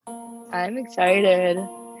I'm excited.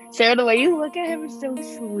 Sarah, the way you look at him is so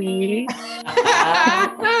sweet.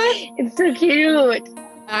 It's so cute.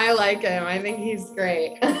 I like him. I think he's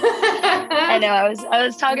great. I know. I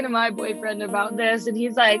was talking to my boyfriend about this, and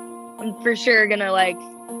he's like, I'm for sure gonna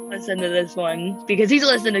listen to this one because he's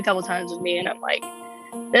listened a couple times with me, and I'm like,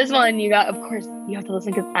 this one of course you have to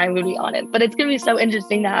listen because I'm gonna be on it. But it's gonna be so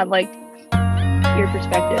interesting to have your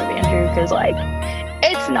perspective, Andrew, because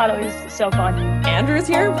it's not always so fun. Andrew's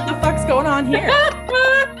here? What the fuck's going on here?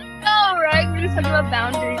 Oh, right. We're just talking about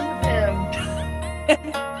boundaries with him.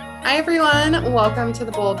 Hi, everyone. Welcome to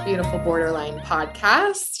the Bold, Beautiful Borderline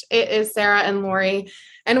podcast. It is Sarah and Lori,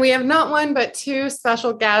 and we have not one, but two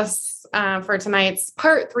special guests for tonight's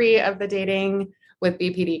part 3 of the Dating with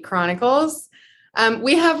BPD Chronicles.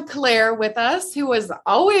 We have Claire with us, who was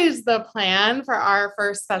always the plan for our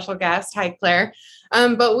first special guest. Hi, Claire.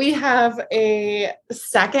 But we have a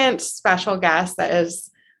second special guest that is,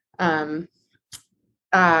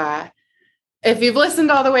 if you've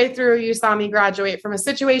listened all the way through, you saw me graduate from a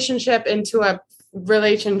situationship into a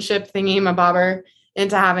relationship thingy-mabobber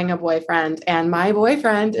into having a boyfriend. And my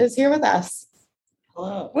boyfriend is here with us.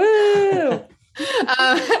 Hello. Woo!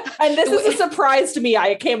 And this is a surprise to me.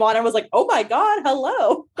 I came on and was like, oh my God,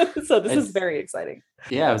 hello. So this is very exciting.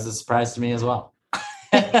 Yeah, it was a surprise to me as well.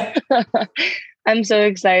 I'm so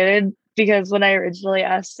excited because when I originally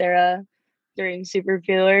asked Sarah during Super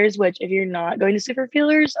Feelers, which if you're not going to Super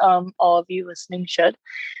Feelers, all of you listening should,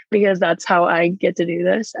 because that's how I get to do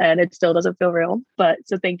this and it still doesn't feel real. But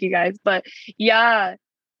so thank you guys. But yeah,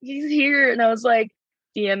 he's here. And I was like,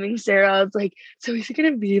 DMing Sarah, I was like, so is he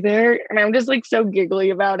gonna be there? And I'm just so giggly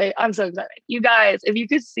about it. I'm so excited. You guys, if you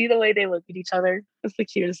could see the way they look at each other, it's the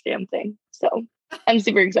cutest damn thing. So I'm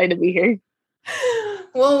super excited to be here.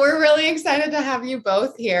 Well, we're really excited to have you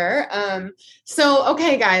both here.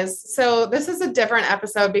 Okay, guys, so this is a different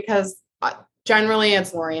episode because generally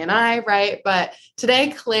it's Lori and I, right? But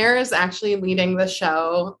today Claire is actually leading the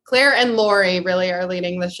show. Claire and Lori really are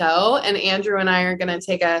leading the show, and Andrew and I are going to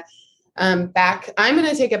take I'm going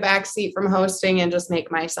to take a back seat from hosting and just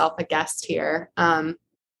make myself a guest here. And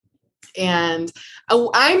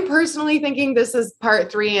I'm personally thinking this is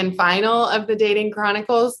part 3 and final of the Dating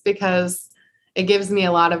Chronicles because it gives me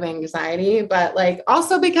a lot of anxiety, but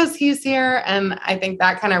also because he's here. And I think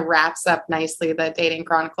that kind of wraps up nicely the Dating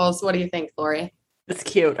Chronicles. What do you think, Lori? It's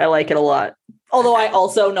cute. I like it a lot. Although I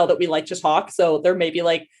also know that we like to talk. So there may be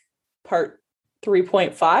part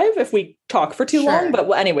 3.5 if we talk for too long, but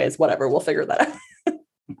anyways, whatever, we'll figure that out.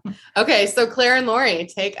 Okay, so Claire and Lori,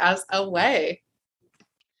 take us away.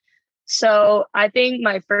 So I think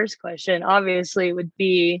my first question obviously would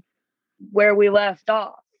be where we left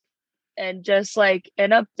off and just an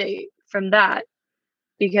update from that,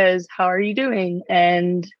 because how are you doing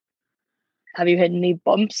and have you hit any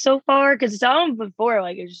bumps so far? Because it sounded before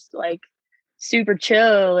it's just super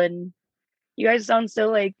chill and you guys sound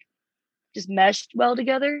so just meshed well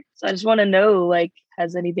together. So I just want to know,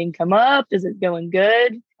 has anything come up? Is it going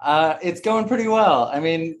good? It's going pretty well. I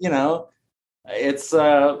mean, it's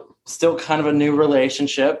still kind of a new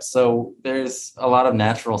relationship. So there's a lot of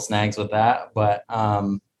natural snags with that, but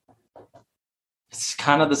it's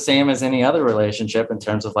kind of the same as any other relationship in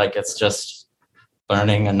terms of it's just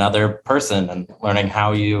learning another person and learning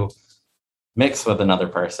how you mix with another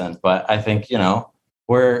person. But I think,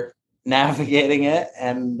 we're navigating it,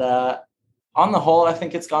 and on the whole, I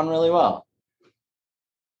think it's gone really well.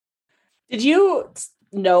 Did you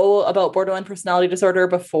know about borderline personality disorder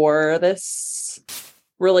before this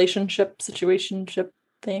situationship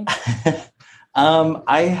thing?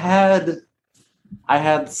 I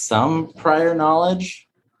had some prior knowledge.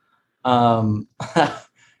 I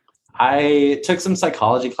took some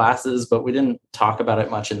psychology classes, but we didn't talk about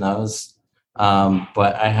it much in those.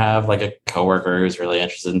 But I have a coworker who's really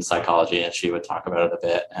interested in psychology, and she would talk about it a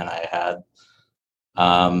bit. And I had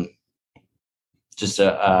just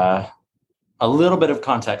a little bit of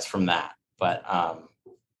context from that, but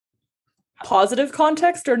positive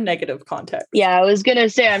context or negative context? Yeah, I was gonna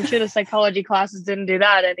say, I'm sure the psychology classes didn't do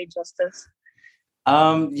that any justice.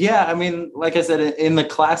 Yeah, I mean, like I said, in the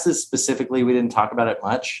classes specifically, we didn't talk about it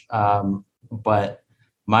much. But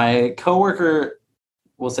my coworker,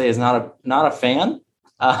 will say, is not a fan.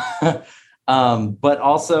 But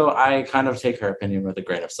also I kind of take her opinion with a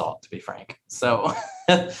grain of salt, to be frank. So,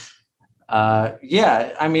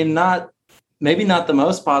 yeah, I mean, maybe not the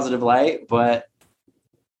most positive light, but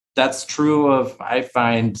that's true of, I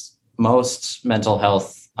find, most mental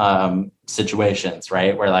health situations,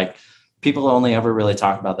 right? Where people only ever really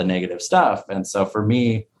talk about the negative stuff. And so for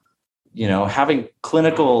me, having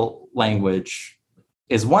clinical language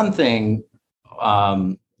is one thing,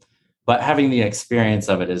 but having the experience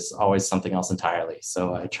of it is always something else entirely.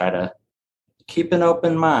 So I try to keep an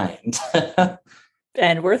open mind.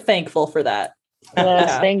 And we're thankful for that.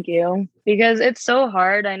 Yes, thank you. Because it's so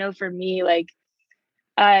hard. I know for me, like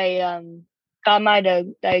I got my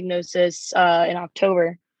diagnosis in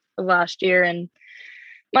October of last year, and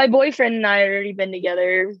my boyfriend and I had already been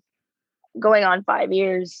together going on 5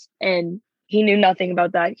 years, and he knew nothing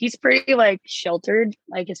about that. He's pretty like sheltered,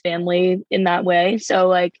 like his family in that way. So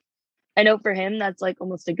like I know for him that's like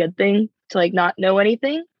almost a good thing to like not know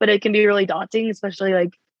anything, but it can be really daunting, especially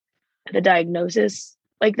like the diagnosis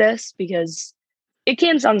like this, because it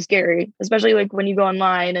can sound scary, especially like when you go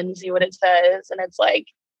online and see what it says, and it's like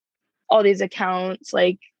all these accounts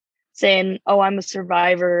like saying, oh, I'm a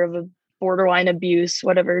survivor of a borderline abuse,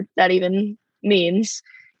 whatever that even means,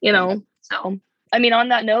 you know? So, I mean, on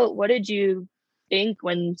that note, what did you think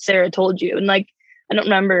when Sarah told you? And like, I don't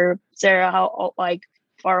remember, Sarah, how like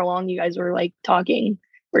far along you guys were like talking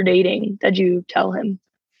or dating. Did you tell him?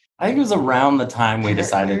 I think it was around the time we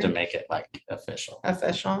decided to make it like official.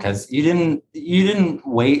 Because you didn't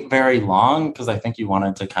wait very long, because I think you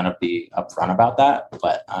wanted to kind of be upfront about that.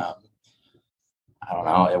 But I don't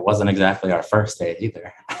know. It wasn't exactly our first date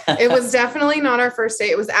either. It was definitely not our first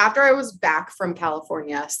date. It was after I was back from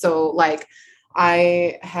California. So like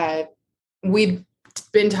we'd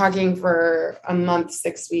been talking for a month,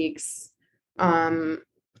 6 weeks.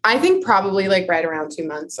 I think probably like right around 2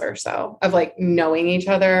 months or so of like knowing each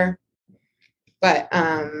other. But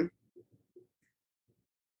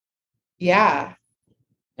yeah.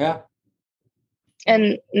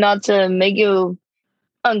 And not to make you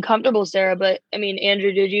uncomfortable, Sarah, but I mean,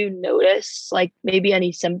 Andrew, did you notice like maybe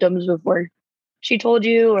any symptoms before she told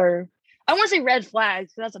you? Or I want to say red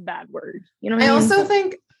flags, because that's a bad word. You know what I mean? also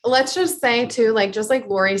think, let's just say too, like, just like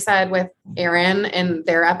Lori said with Aaron in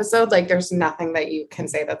their episode, like there's nothing that you can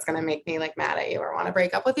say that's going to make me like mad at you or want to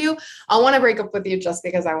break up with you. I'll want to break up with you just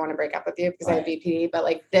because I want to break up with you because I have BPD. But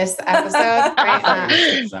like this episode,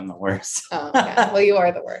 right? I'm the worst. Oh, yeah. Well, you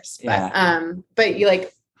are the worst. Yeah. But you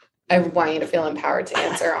like, I want you to feel empowered to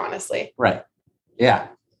answer honestly. Right. Yeah.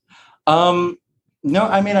 No,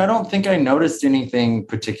 I mean, I don't think I noticed anything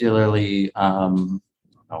particularly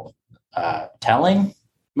telling,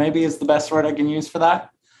 maybe is the best word I can use for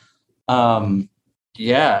that.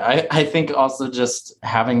 Yeah, I think also just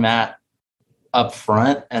having that up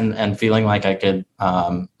front and feeling like I could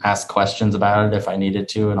ask questions about it if I needed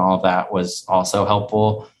to, and all of that was also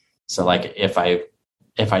helpful. So like if I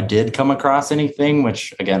did come across anything,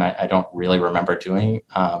 which again, I don't really remember doing,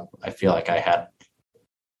 I feel like I had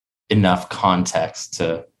enough context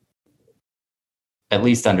to at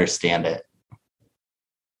least understand it.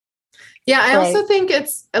 Yeah, I also think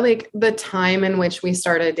it's like the time in which we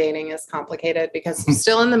started dating is complicated because we're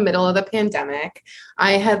still in the middle of the pandemic.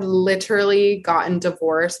 I had literally gotten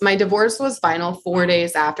divorced. My divorce was final 4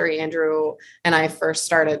 days after Andrew and I first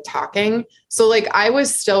started talking. So like I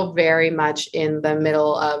was still very much in the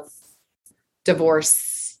middle of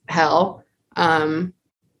divorce hell. And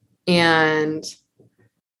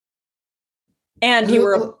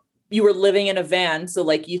you were living in a van. So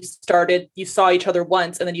like you saw each other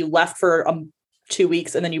once and then you left for 2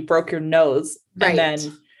 weeks and then you broke your nose. Right. And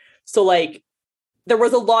then, so like, there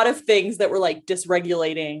was a lot of things that were like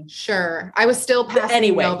dysregulating. Sure. I was still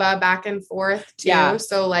passing Nova back and forth too. Yeah.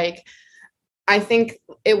 So like, I think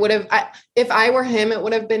it would have, if I were him, it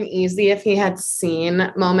would have been easy if he had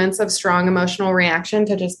seen moments of strong emotional reaction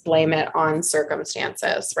to just blame it on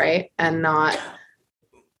circumstances. Right. And not.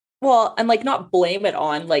 Well, and like not blame it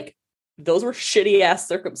on like, those were shitty ass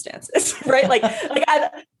circumstances, right?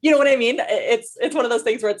 You know what I mean? It's one of those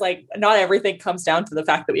things where it's like, not everything comes down to the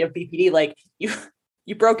fact that we have BPD. Like you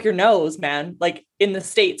broke your nose, man, like in the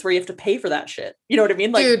States where you have to pay for that shit. You know what I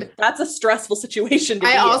mean? Like, dude, that's a stressful situation.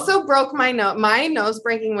 I also broke my nose. My nose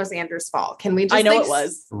breaking was Andrew's fault. Can we just, I know it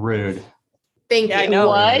was rude. Thank you. I know.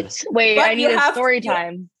 What? Wait, but I need a story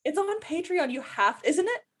time. It's on Patreon. You have, isn't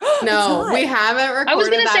it? No, we haven't recorded. I was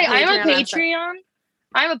going to say,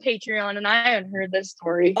 I'm a Patreon and I haven't heard this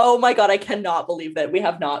story. Oh my God. I cannot believe that we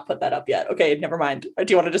have not put that up yet. Okay. Never mind. Do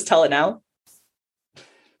you want to just tell it now?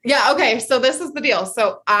 Yeah. Okay. So this is the deal.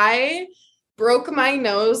 So I broke my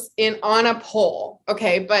nose on a pole.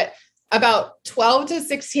 Okay. But about 12 to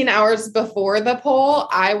 16 hours before the pole,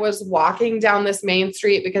 I was walking down this main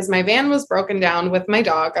street because my van was broken down with my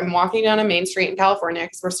dog. I'm walking down a main street in California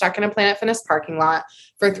because we're stuck in a Planet Fitness parking lot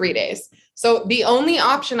for 3 days. So the only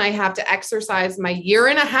option I have to exercise my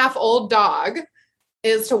 1.5-year-old dog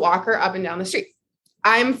is to walk her up and down the street.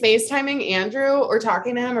 I'm FaceTiming Andrew or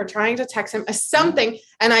talking to him or trying to text him something.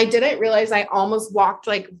 And I didn't realize I almost walked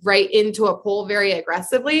like right into a pole very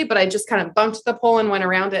aggressively, but I just kind of bumped the pole and went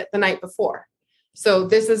around it the night before. So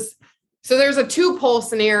there's a 2-pole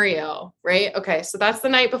scenario, right? Okay. So that's the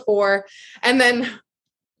night before. And then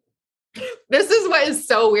this is what is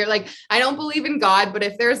so weird. Like, I don't believe in God, but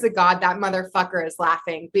if there's a God, that motherfucker is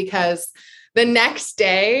laughing, because the next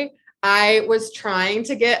day I was trying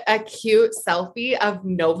to get a cute selfie of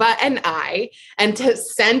Nova and and to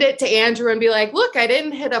send it to Andrew and be like, look, I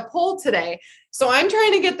didn't hit a pole today. So I'm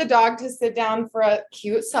trying to get the dog to sit down for a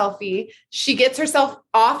cute selfie. She gets herself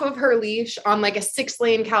off of her leash on like a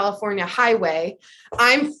 6-lane California highway.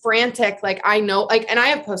 I'm frantic. Like, I know, like, and I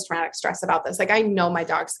have post-traumatic stress about this. Like, I know my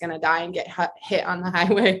dog's going to die and get hit on the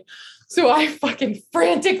highway. So I fucking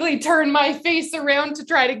frantically turn my face around to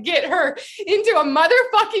try to get her into a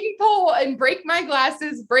motherfucking pole and break my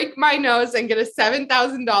glasses, break my nose, and get a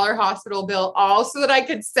 $7,000 hospital bill, all so that I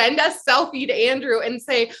could send a selfie to Andrew and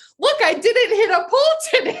say, look, I didn't hit a pole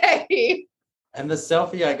today. And the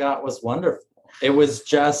selfie I got was wonderful. It was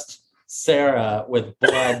just Sarah with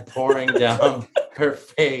blood pouring down her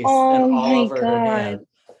face and all over her hand.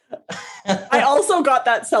 I also got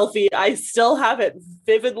that selfie. I still have it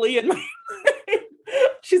vividly in my mind.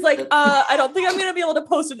 She's like, I don't think I'm going to be able to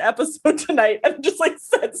post an episode tonight. And just like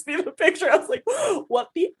sends me the picture. I was like, what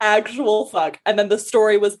the actual fuck? And then the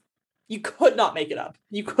story was, you could not make it up.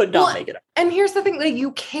 You could not make it up. And here's the thing, like,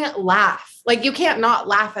 you can't laugh. Like, you can't not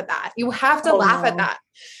laugh at that. You have to laugh at that.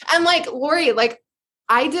 And like, Lori, like,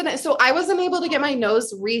 so I wasn't able to get my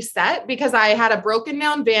nose reset because I had a broken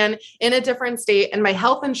down van in a different state and my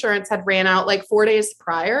health insurance had ran out like 4 days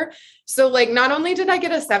prior. So like, not only did I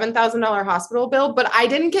get a $7,000 hospital bill, but I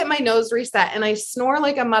didn't get my nose reset and I snore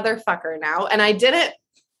like a motherfucker now. And I didn't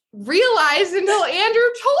realize until Andrew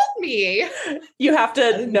told me. You have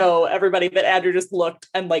to know, everybody, that Andrew just looked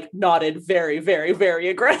and like nodded very, very, very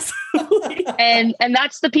aggressively. And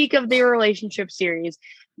that's the peak of the relationship series,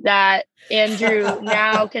 that Andrew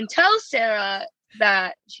now can tell Sarah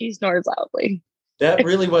that she snores loudly. That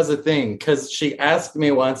really was a thing, because she asked me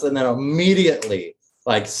once and then immediately,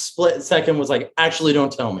 like split second, was like, actually,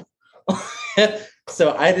 don't tell me.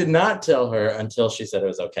 So I did not tell her until she said it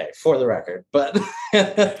was okay, for the record. But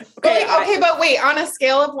but wait, on a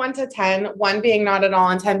scale of 1 to 10, 1 being not at all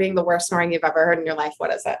and 10 being the worst snoring you've ever heard in your life,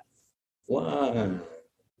 what is it? 1.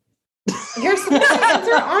 Here's the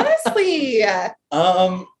answer, honestly.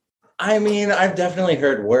 I mean, I've definitely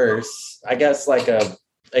heard worse. I guess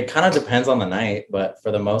it kind of depends on the night, but for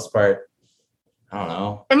the most part, I don't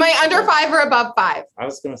know. Am I under 5 or above 5? I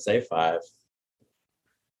was gonna say 5. Of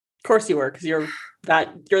course you were, because you're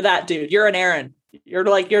that dude. You're an Aaron.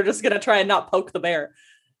 You're just gonna try and not poke the bear.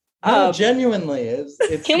 No, genuinely, it's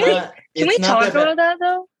can we talk about that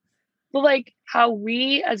though? But like, how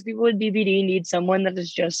we as people with BPD need someone that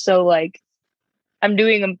is just so like, I'm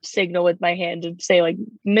doing a signal with my hand to say like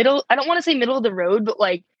middle. I don't want to say middle of the road, but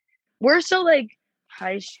like, we're so like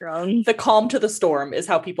high strung. The calm to the storm is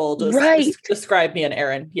how people describe me and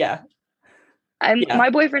Aaron. Yeah. My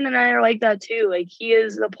boyfriend and I are like that too. Like, he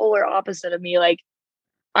is the polar opposite of me. Like,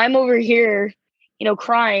 I'm over here,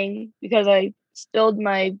 crying because I spilled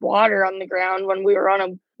my water on the ground when we were on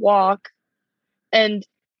a walk, and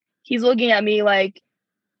he's looking at me like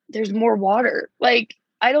there's more water. Like,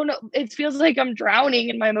 I don't know. It feels like I'm drowning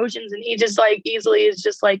in my emotions, and he just like easily is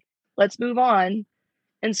just like, let's move on.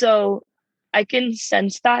 And so I can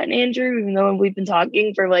sense that in Andrew, even though we've been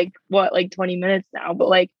talking for like 20 minutes now, but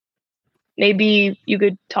like, maybe you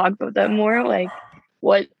could talk about that more. Like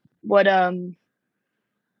what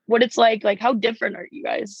it's like how different are you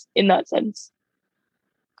guys in that sense?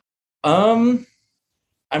 I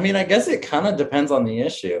mean, I guess it kind of depends on the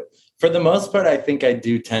issue. For the most part, I think I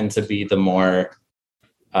do tend to be the more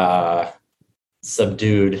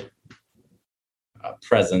subdued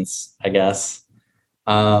presence, I guess.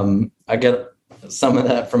 I get some of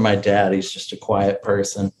that from my dad. He's just a quiet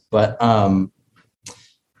person. But I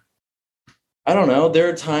don't know. There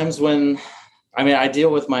are times when, I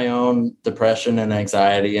deal with my own depression and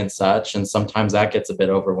anxiety and such, and sometimes that gets a bit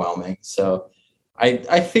overwhelming. So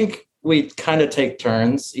I think we kind of take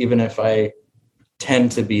turns, even if I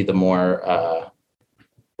tend to be the more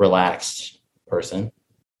relaxed person.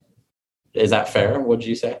 Is that fair? What'd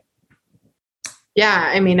you say?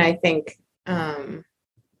 Yeah, I think,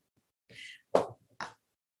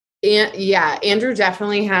 Andrew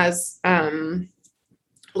definitely has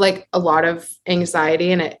like a lot of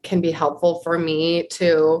anxiety, and it can be helpful for me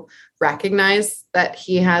to recognize that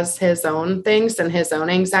he has his own things and his own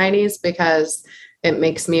anxieties, because it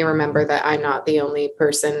makes me remember that I'm not the only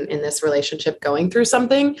person in this relationship going through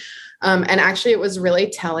something. And actually, it was really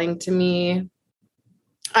telling to me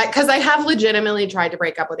because I have legitimately tried to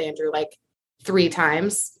break up with Andrew like 3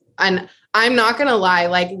 times. And I'm not going to lie,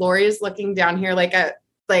 like Lori is looking down here like a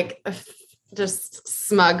just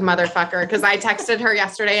smug motherfucker. Cause I texted her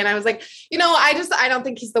yesterday and I was like, I don't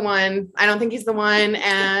think he's the one. I don't think he's the one.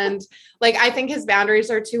 And like, I think his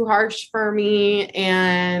boundaries are too harsh for me.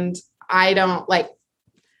 And I don't like,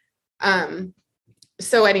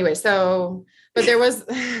 so anyway, but there was,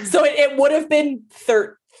 so it would have been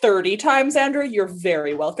 30 times, Andrew. You're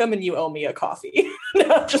very welcome. And you owe me a coffee.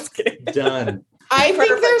 No, just kidding. Done. I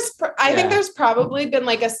think there's probably been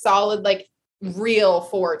like a solid, like real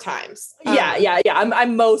 4 times. Yeah.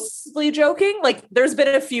 I'm mostly joking. Like there's been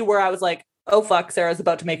a few where I was like, oh fuck, Sarah's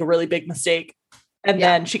about to make a really big mistake. And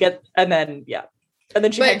then she hangs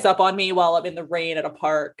up on me while I'm in the rain at a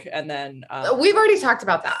park. And then we've already talked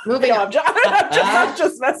about that. Moving on. I'm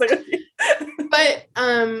just messing with you. But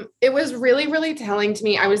it was really, really telling to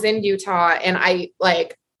me. I was in Utah and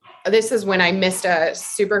this is when I missed a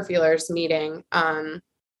Super Feelers meeting.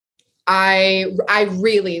 I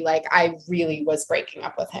really was breaking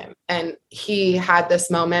up with him. And he had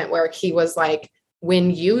this moment where he was like,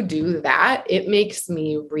 when you do that, it makes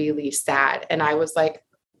me really sad. And I was like,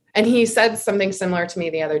 and he said something similar to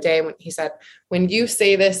me the other day when he said, when you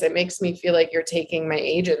say this, it makes me feel like you're taking my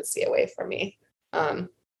agency away from me. And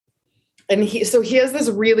he has this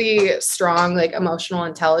really strong, like emotional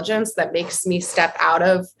intelligence that makes me step out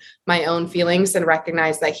of my own feelings and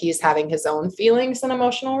recognize that he's having his own feelings and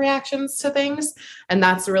emotional reactions to things. And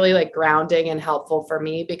that's really like grounding and helpful for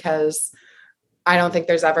me because I don't think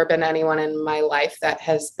there's ever been anyone in my life that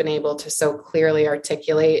has been able to so clearly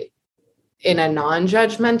articulate in a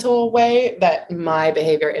non-judgmental way that my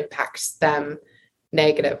behavior impacts them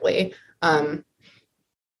negatively. I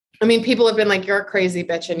mean, people have been like, you're a crazy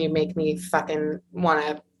bitch and you make me fucking want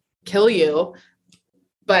to kill you.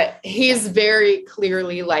 But he's very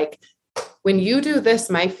clearly like, when you do this,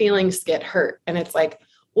 my feelings get hurt. And it's like,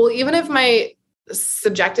 well, even if my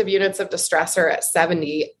subjective units of distress are at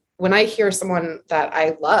 70, when I hear someone that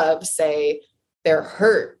I love say they're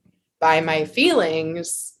hurt by my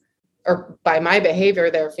feelings or by my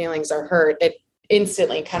behavior, their feelings are hurt, it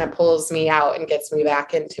instantly kind of pulls me out and gets me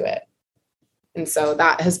back into it. And so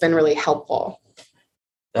that has been really helpful.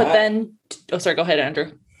 Go ahead,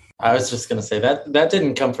 Andrew. I was just going to say that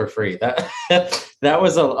didn't come for free. That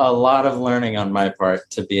was a lot of learning on my part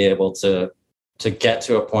to be able to get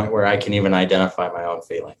to a point where I can even identify my own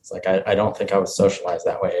feelings. Like I don't think I was socialized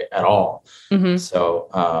that way at all. Mm-hmm.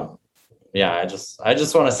 So I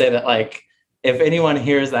just want to say that like if anyone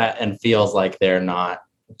hears that and feels like they're not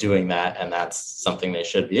doing that and that's something they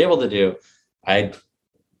should be able to do, I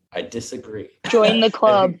disagree. Join the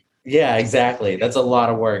club. Yeah, exactly. That's a lot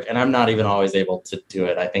of work. And I'm not even always able to do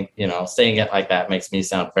it. I think, saying it like that makes me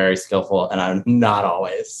sound very skillful and I'm not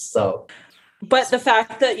always. So, but the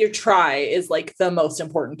fact that you try is like the most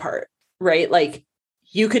important part, right? Like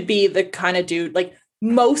you could be the kind of dude, like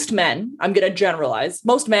most men, I'm going to generalize,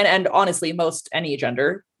 most men and honestly, most any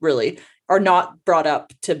gender really are not brought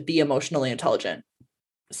up to be emotionally intelligent.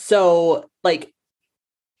 So like,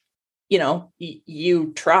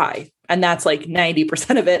 you try and that's like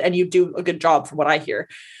 90% of it. And you do a good job from what I hear.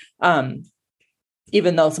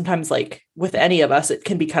 Even though sometimes like with any of us, it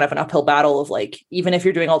can be kind of an uphill battle of like, even if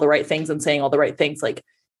you're doing all the right things and saying all the right things, like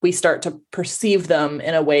we start to perceive them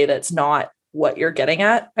in a way that's not what you're getting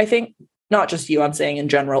at. I think not just you, I'm saying in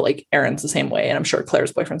general, like Aaron's the same way. And I'm sure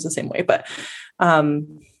Claire's boyfriend's the same way, but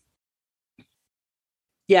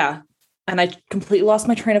yeah. And I completely lost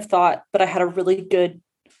my train of thought, but I had a really good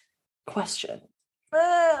question.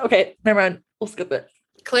 Okay, never mind. We'll skip it.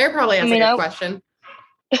 Claire probably has a good question.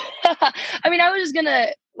 I mean, I was just gonna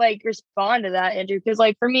like respond to that, Andrew, because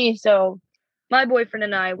like for me, so my boyfriend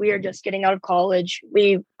and I, we are just getting out of college.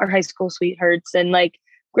 We are high school sweethearts, and like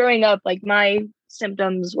growing up, like my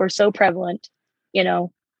symptoms were so prevalent.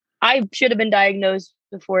 I should have been diagnosed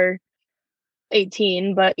before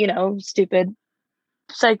 18, but stupid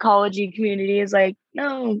psychology community is like,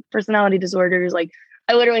 no, personality disorders. Like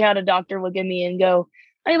I literally had a doctor look at me and go,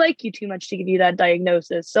 I like you too much to give you that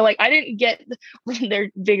diagnosis. So like, I didn't get when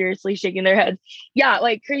they're vigorously shaking their head. Yeah.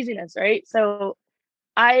 Like craziness. Right. So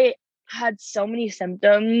I had so many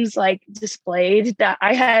symptoms like displayed that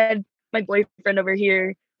I had my boyfriend over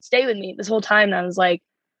here stay with me this whole time. And I was like,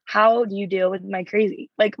 how do you deal with my crazy?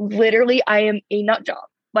 Like literally I am a nut job,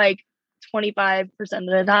 like 25% of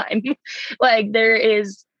the time. Like there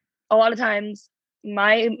is a lot of times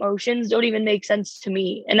my emotions don't even make sense to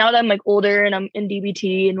me. And now that I'm like older and I'm in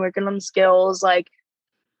DBT and working on skills, like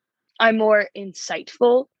I'm more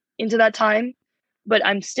insightful into that time, but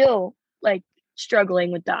I'm still like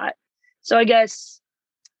struggling with that. So I guess,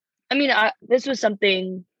 I mean, this was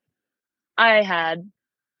something I had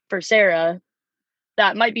for Sarah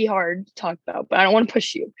that might be hard to talk about, but I don't want to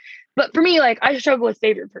push you. But for me, like I struggle with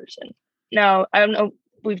favorite person. Now, I don't know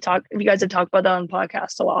if you guys have talked about that on the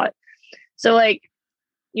podcast a lot. So like,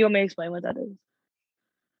 you want me to explain what that is?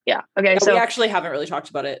 Yeah. Okay. Yeah, so we actually haven't really talked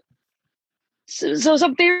about it. So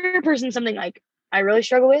some favorite person, something like I really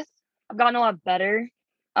struggle with. I've gotten a lot better.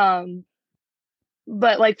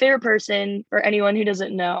 But like favorite person, for anyone who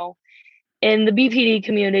doesn't know, in the BPD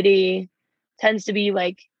community tends to be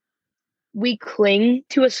like we cling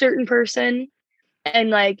to a certain person, and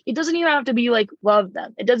like it doesn't even have to be like love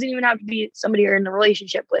them. It doesn't even have to be somebody you're in a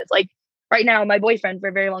relationship with. Like right now, my boyfriend for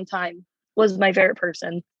a very long time was my favorite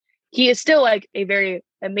person. He is still like a very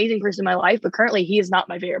amazing person in my life, but currently he is not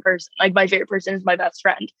my favorite person. Like my favorite person is my best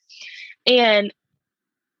friend. And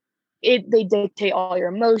they dictate all your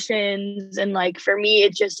emotions. And like for me,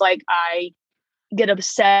 it's just like I get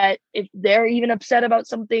upset if they're even upset about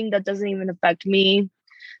something that doesn't even affect me.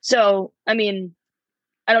 So I mean,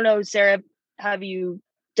 I don't know, Sarah, have you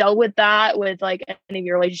dealt with that with like any of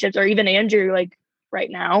your relationships, or even Andrew, like right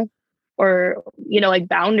now? Or, you know, like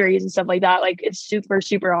boundaries and stuff like that. Like it's super,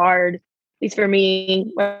 super hard. At least for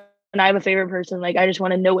me, when I have a favorite person, like I just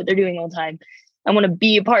want to know what they're doing all the time. I want to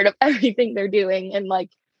be a part of everything they're doing. And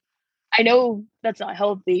like, I know that's not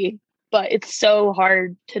healthy, but it's so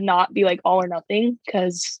hard to not be like all or nothing.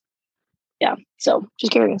 Cause yeah. So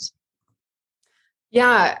just curious.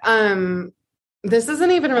 Yeah. This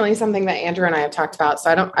isn't even really something that Andrew and I have talked about.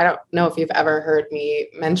 So I don't know if you've ever heard me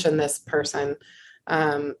mention this person.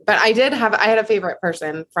 But I had a favorite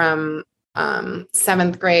person from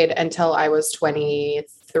 7th grade until I was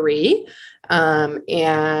 23.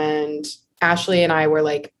 And Ashley and I were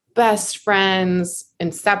like best friends,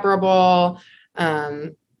 inseparable.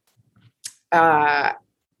 There's a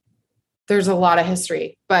lot of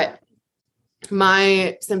history, but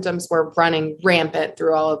my symptoms were running rampant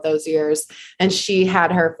through all of those years. And she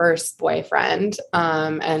had her first boyfriend.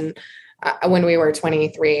 When we were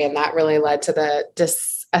 23, and that really led to the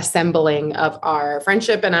disassembling of our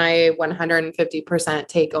friendship. And I 150%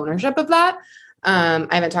 take ownership of that. I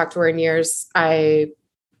haven't talked to her in years. I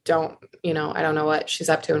don't know what she's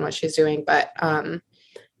up to and what she's doing, but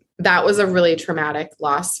that was a really traumatic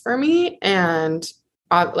loss for me. And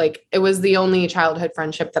like it was the only childhood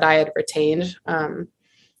friendship that I had retained.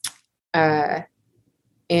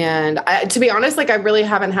 And to be honest, like I really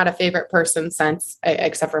haven't had a favorite person since,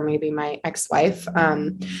 except for maybe my ex-wife.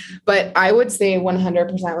 But I would say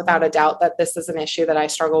 100% without a doubt that this is an issue that I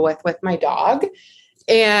struggle with my dog.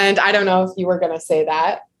 And I don't know if you were going to say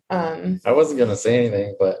that. I wasn't going to say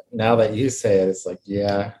anything, but now that you say it, it's like,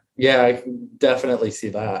 yeah, I can definitely see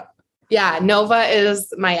that. Yeah, Nova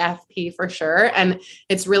is my FP for sure. And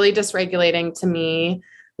it's really dysregulating to me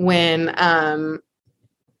when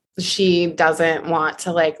she doesn't want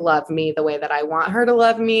to like love me the way that I want her to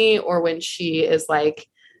love me, or when she is like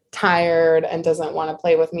tired and doesn't want to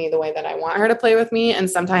play with me the way that I want her to play with me. And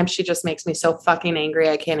sometimes she just makes me so fucking angry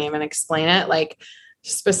I can't even explain it. Like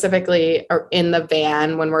specifically or in the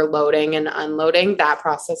van when we're loading and unloading, that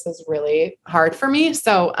process is really hard for me.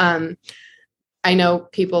 So I know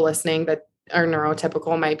people listening that are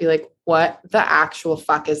neurotypical might be like, what the actual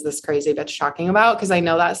fuck is this crazy bitch talking about? Because I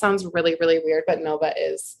know that sounds really, really weird, but Nova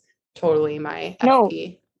is totally my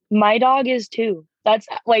FP. No, my dog is too. That's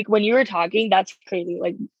like when you were talking, that's crazy.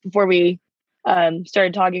 Like before we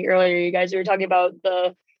started talking earlier, you guys were talking about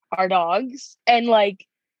our dogs, and like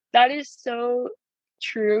that is so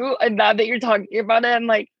true. And now that you're talking about it, I'm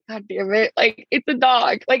like, God damn it, like it's a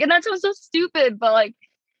dog. Like, and that sounds so stupid, but like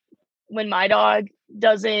when my dog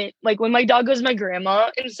doesn't, like when my dog goes to my grandma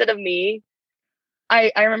instead of me,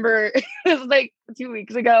 I remember it was like 2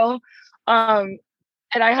 weeks ago.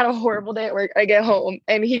 And I had a horrible day at work. I get home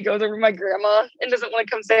and he goes over to my grandma and doesn't want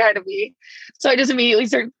to come say hi to me. So I just immediately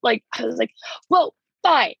start like, I was like, well,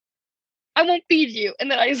 fine, I won't feed you.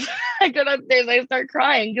 And then I go downstairs and I start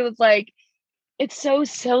crying because it's like, it's so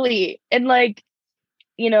silly. And like,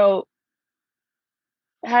 you know,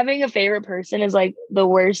 having a favorite person is like the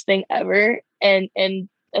worst thing ever. And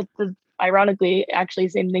it's ironically actually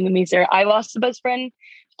same thing with me, Sarah. I lost the best friend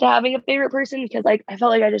to having a favorite person because like I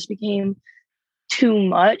felt like I just became too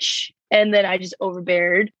much and then I just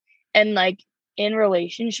overbeared. And like in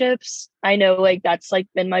relationships, I know like that's like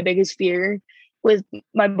been my biggest fear with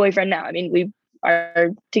my boyfriend now. I mean, we are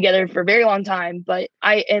together for a very long time, but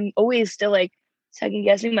I am always still like second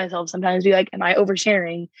guessing myself sometimes, be like, am I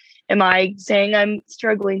oversharing? Am I saying I'm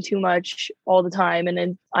struggling too much all the time? And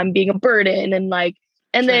then I'm being a burden and like,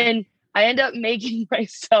 and Sure. then I end up making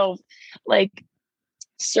myself like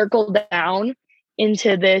circle down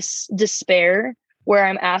into this despair where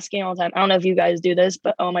I'm asking all the time. I don't know if you guys do this,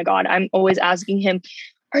 but oh my God, I'm always asking him,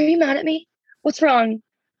 are you mad at me? What's wrong?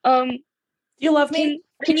 Do you love me?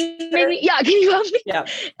 Can you make me? Yeah, can you help me? Yeah.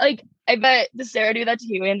 Like, I bet, does Sarah do that to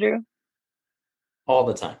you, Andrew? All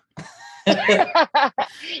the time.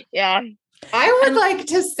 Yeah. I would like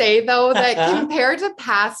to say though that compared to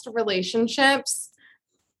past relationships,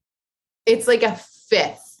 it's like a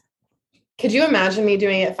fifth. Could you imagine me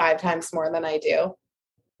doing it 5 times more than I do?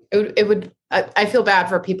 It would, I feel bad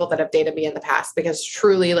for people that have dated me in the past because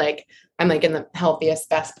truly like, I'm like in the healthiest,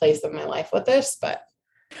 best place of my life with this, but.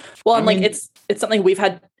 Well, and like, it's something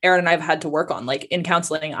Aaron and I've had to work on. Like in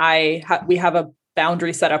counseling, we have a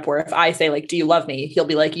boundary set up where if I say like, do you love me? He'll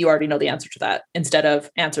be like, you already know the answer to that, instead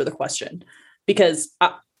of answer the question. Because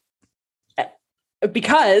Sarah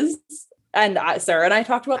and I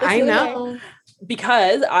talked about this. I know.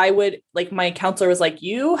 Because I would like, my counselor was like,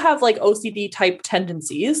 you have like OCD type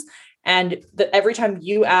tendencies. And that every time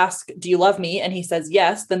you ask, do you love me? And he says,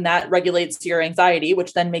 yes, then that regulates your anxiety,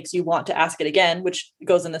 which then makes you want to ask it again, which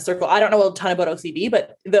goes in the circle. I don't know a ton about OCD,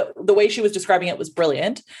 but the way she was describing it was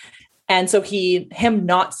brilliant. And so him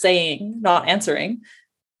not answering,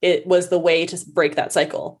 it was the way to break that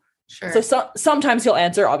cycle. Sure. So sometimes he'll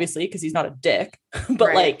answer, obviously, because he's not a dick, but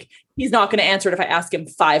Right. like, he's not going to answer it if I ask him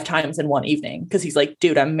 5 times in one evening. Cause he's like,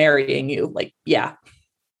 dude, I'm marrying you. Like, yeah,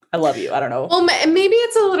 I love you. I don't know. Well, maybe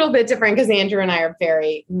it's a little bit different because Andrew and I are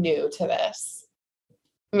very new to this.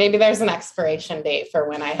 Maybe there's an expiration date for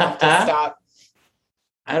when I have to stop.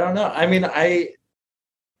 I don't know. I mean,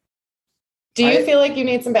 Do you feel like you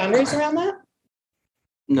need some boundaries around that?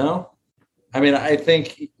 No. I mean, I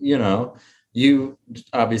think, you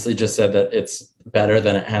obviously just said that it's better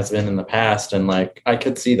than it has been in the past. And like, I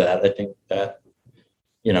could see that. I think that,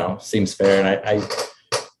 seems fair. And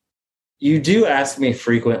you do ask me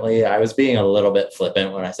frequently. I was being a little bit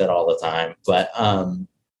flippant when I said all the time, but, I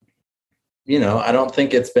don't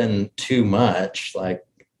think it's been too much. Like,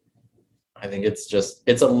 I think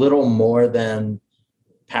it's a little more than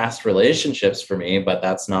past relationships for me, but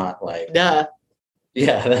that's not like, Duh.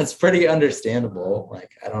 Yeah, that's pretty understandable.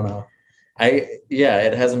 Like, I don't know.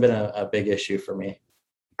 It hasn't been a big issue for me.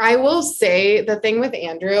 I will say the thing with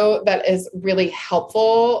Andrew that is really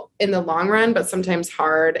helpful in the long run, but sometimes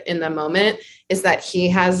hard in the moment, is that he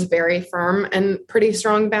has very firm and pretty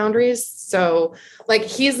strong boundaries. So like,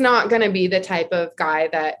 he's not going to be the type of guy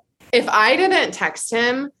that if I didn't text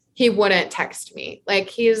him, he wouldn't text me. Like,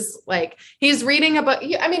 he's reading a book.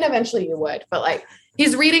 I mean, eventually you would, but like,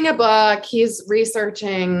 he's reading a book, he's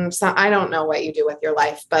researching. So I don't know what you do with your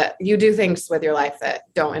life, but you do things with your life that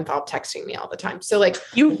don't involve texting me all the time. So like,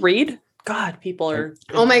 you read? God, people are.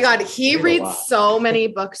 Oh my God. He read a reads lot. so many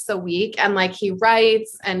books a week, and like, he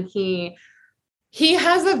writes, and he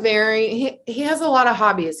has he has a lot of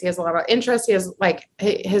hobbies. He has a lot of interests. He has like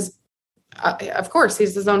his of course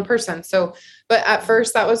he's his own person. So, but at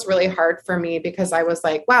first that was really hard for me because I was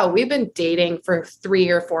like, wow, we've been dating for 3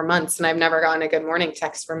 or 4 months and I've never gotten a good morning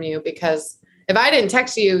text from you, because if I didn't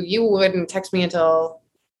text you, you wouldn't text me until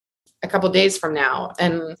a couple of days from now.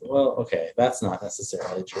 And Well, okay, that's not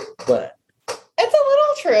necessarily true, but it's a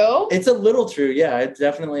little true. it's a little true. Yeah, I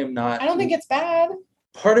definitely am not. I don't think it's bad.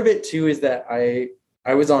 Part of it too is that I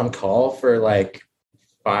was on call for like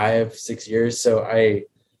 5-6 years, so I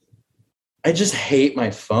just hate my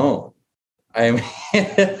phone.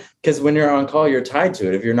 Because when you're on call, you're tied to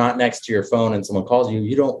it. If you're not next to your phone and someone calls you,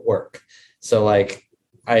 you don't work. So like,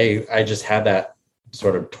 I just had that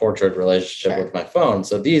sort of tortured relationship Sure. with my phone.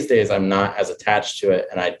 So these days I'm not as attached to it,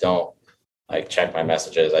 and I don't like check my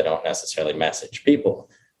messages. I don't necessarily message people.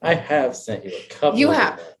 I have sent you a couple. You of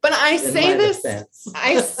have, them but I in say my this. defense.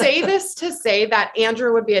 I say this to say that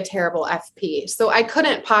Andrew would be a terrible FP. So I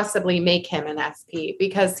couldn't possibly make him an FP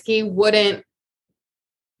because he wouldn't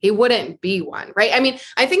be one, right? I mean,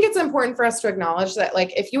 I think it's important for us to acknowledge that,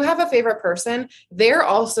 like, if you have a favorite person, they're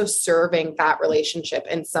also serving that relationship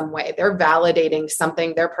in some way. They're validating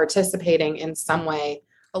something. They're participating in some way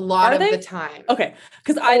a lot Are of they? the time. Okay.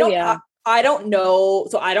 Because yeah. I don't know.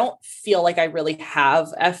 So I don't feel like I really have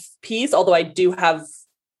FPs, although I do have,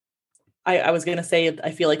 I was going to say,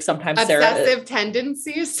 I feel like sometimes Sarah. Obsessive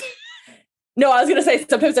tendencies. No, I was going to say,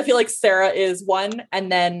 sometimes I feel like Sarah is one,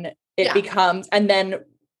 and then it Yeah. becomes, and then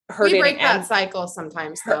her We dating break that cycle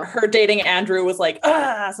sometimes, though. her dating Andrew was like,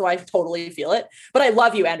 so I totally feel it. But I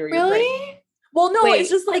love you, Andrew. You're great. Really? Well, no, Wait. it's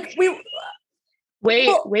just like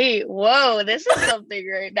Wait, whoa, this is something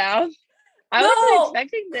right now. I wasn't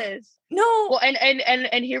expecting this. No. Well,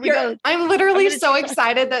 and here we go. I'm literally so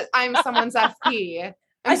excited that I'm someone's FP.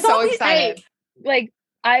 I'm so excited. Like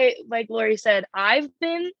Lori said, I've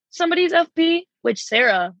been somebody's FP, which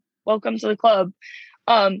Sarah, welcome to the club.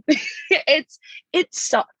 It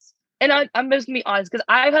sucks. And I'm just gonna be honest, because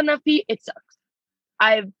I've had an FP, it sucks.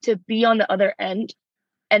 To be on the other end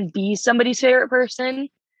and be somebody's favorite person,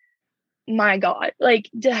 my God, like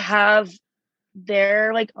to have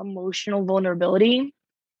their like emotional vulnerability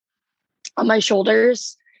on my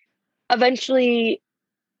shoulders. Eventually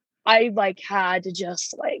I like had to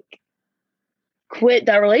just like quit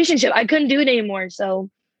that relationship. I couldn't do it anymore. So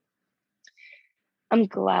I'm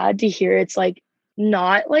glad to hear it's like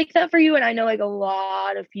not like that for you. And I know like a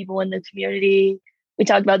lot of people in the community, we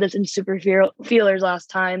talked about this in Super Feelers last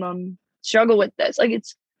time, struggle with this. Like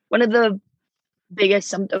it's one of the biggest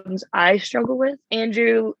symptoms I struggle with.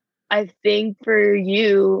 Andrew, I think for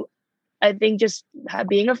you, I think just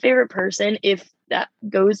being a favorite person, if that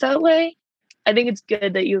goes that way, I think it's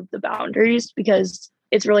good that you have the boundaries, because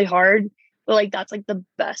it's really hard. But like that's like the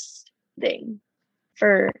best thing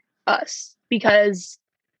for us, because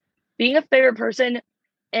being a favorite person,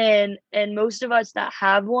 and most of us that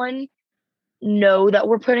have one know that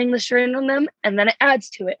we're putting the strain on them, and then it adds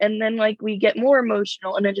to it, and then like we get more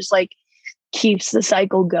emotional, and it just like keeps the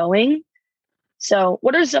cycle going. So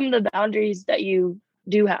what are some of the boundaries that you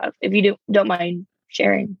do have, if you don't mind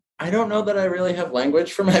sharing? I don't know that I really have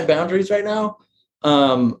language for my boundaries right now.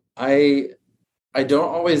 I don't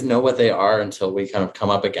always know what they are until we kind of come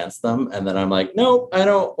up against them. And then I'm like, no, I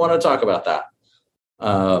don't want to talk about that.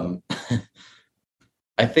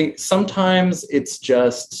 I think sometimes it's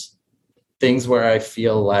just things where I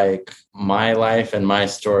feel like my life and my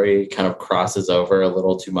story kind of crosses over a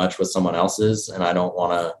little too much with someone else's, and I don't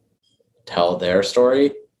want to tell their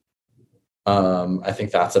story. I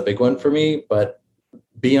think that's a big one for me. But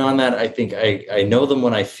beyond that, I think I know them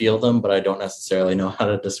when I feel them, but I don't necessarily know how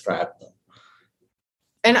to describe them.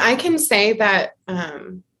 And I can say that,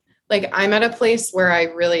 like, I'm at a place where I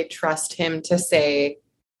really trust him to say,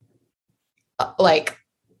 like,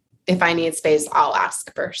 if I need space, I'll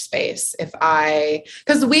ask for space.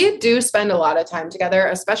 Because we do spend a lot of time together,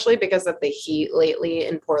 especially because of the heat lately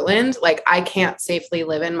in Portland. Like, I can't safely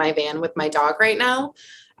live in my van with my dog right now.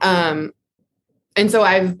 And so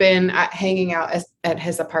I've been hanging out at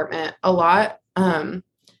his apartment a lot.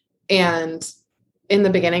 And in the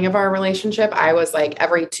beginning of our relationship, I was like,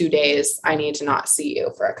 every 2 days, I need to not see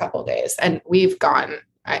you for a couple days. And we've gone,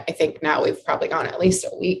 I think now we've probably gone at least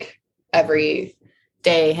a week every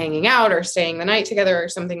day hanging out or staying the night together or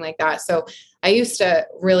something like that. So I used to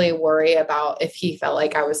really worry about if he felt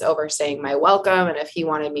like I was overstaying my welcome, and if he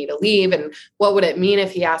wanted me to leave, and what would it mean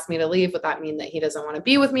if he asked me to leave? Would that mean that he doesn't want to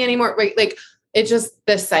be with me anymore? Right? Like, it just,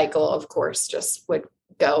 this cycle, of course, just would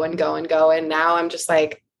go and go and go. And now I'm just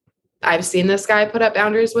like, I've seen this guy put up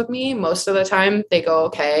boundaries with me. Most of the time they go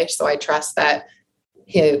okay. So I trust that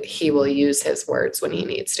he will use his words when he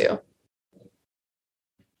needs to.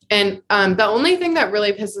 And the only thing that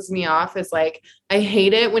really pisses me off is, like, I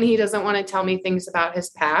hate it when he doesn't want to tell me things about his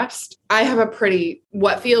past. I have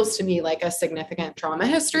what feels to me like a significant trauma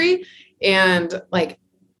history. And like,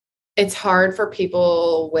 it's hard for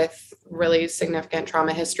people with really significant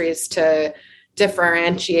trauma histories to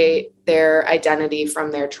differentiate their identity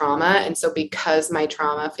from their trauma. And so because my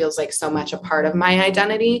trauma feels like so much a part of my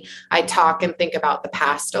identity, I talk and think about the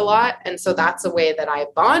past a lot. And so that's a way that I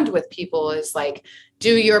bond with people, is like,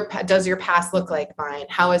 does your past look like mine?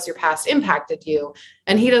 How has your past impacted you?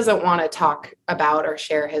 And he doesn't want to talk about or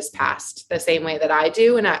share his past the same way that I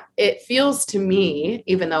do. And it feels to me,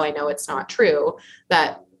 even though I know it's not true,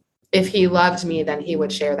 that if he loved me, then he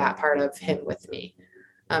would share that part of him with me.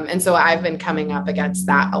 And so I've been coming up against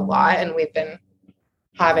that a lot. And we've been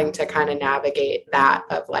having to kind of navigate that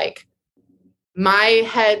of like, my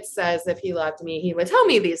head says if he loved me, he would tell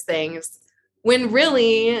me these things, when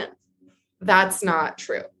really that's not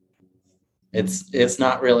true. It's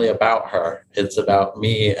not really about her. It's about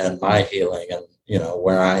me and my healing and,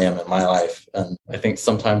 where I am in my life. And I think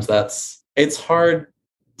sometimes it's hard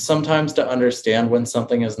sometimes to understand when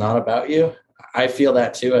something is not about you. I feel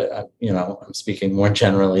that too. I'm speaking more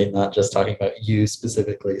generally, not just talking about you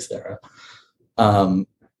specifically, Sarah.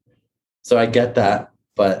 So I get that,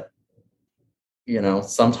 but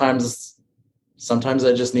sometimes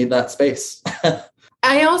I just need that space.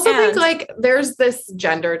 I also think like there's this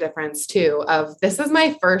gender difference too of, this is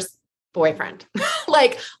my first boyfriend.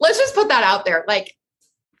 Like, let's just put that out there. Like,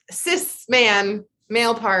 cis man,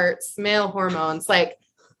 male parts, male hormones, like,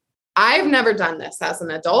 I've never done this as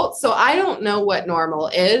an adult, so I don't know what normal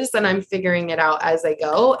is, and I'm figuring it out as I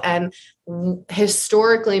go. And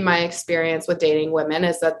historically, my experience with dating women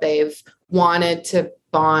is that they've wanted to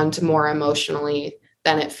bond more emotionally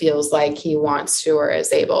than it feels like he wants to or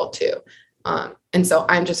is able to. And so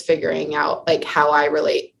I'm just figuring out like how I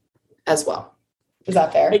relate as well. Is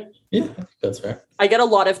that fair? Yeah, that's fair. I get a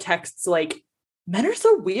lot of texts like, men are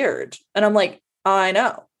so weird. And I'm like, I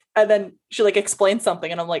know. And then she like explains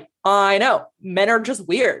something and I'm like, I know. Men are just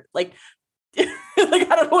weird. Like, like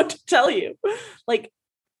I don't know what to tell you. Like,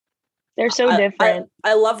 they're so different.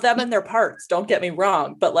 I love them in their parts. Don't get me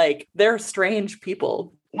wrong. But like, they're strange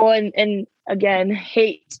people. Well, and again,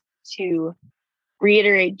 hate to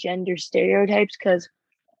reiterate gender stereotypes because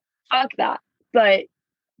fuck that. But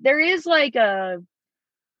there is like the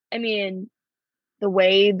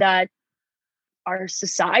way that our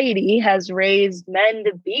society has raised men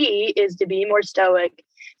to be is to be more stoic,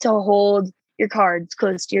 to hold your cards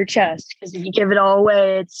close to your chest. Because if you give it all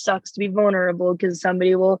away, it sucks to be vulnerable because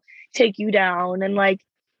somebody will take you down. And like,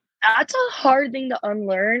 that's a hard thing to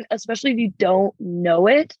unlearn, especially if you don't know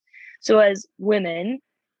it. So as women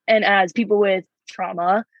and as people with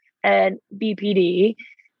trauma and BPD,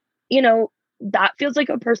 that feels like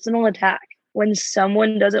a personal attack. When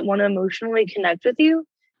someone doesn't want to emotionally connect with you,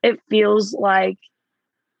 it feels like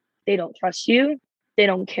they don't trust you, they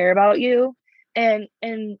don't care about you. And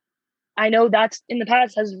I know that's in the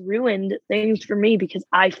past has ruined things for me because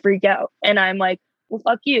I freak out and I'm like, well,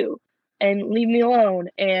 fuck you and leave me alone.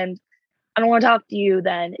 And I don't want to talk to you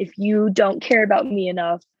then if you don't care about me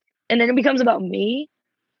enough. And then it becomes about me.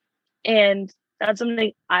 And that's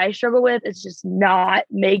something I struggle with. It's just not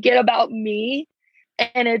make it about me.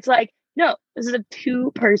 And it's like, no, this is a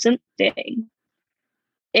 2-person thing.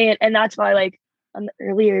 And that's why, like, on the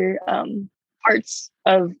earlier parts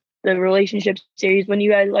of the relationship series, when you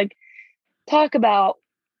guys like talk about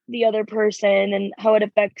the other person and how it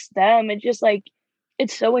affects them, it's just like,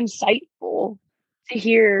 it's so insightful to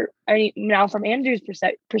hear now from Andrew's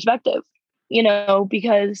perspective,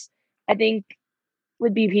 because I think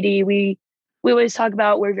with BPD, we always talk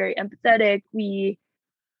about we're very empathetic. We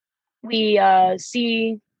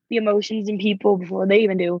see the emotions in people before they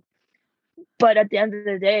even do. But at the end of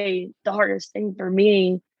the day, the hardest thing for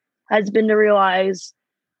me has been to realize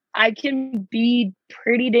I can be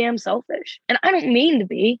pretty damn selfish. And I don't mean to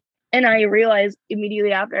be. And I realized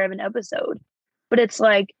immediately after I have an episode. But it's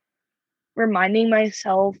like reminding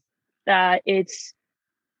myself that it's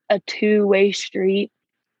a 2-way street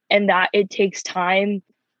and that it takes time.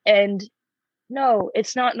 And no,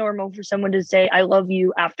 it's not normal for someone to say, I love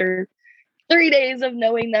you after 3 days of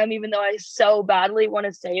knowing them, even though I so badly want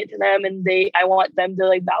to say it to them and I want them to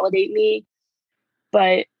like validate me.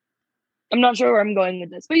 But I'm not sure where I'm going with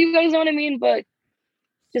this, but you guys know what I mean. But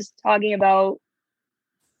just talking about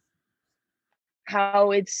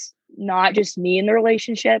how it's not just me in the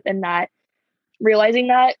relationship, and that realizing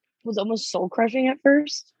that was almost soul crushing at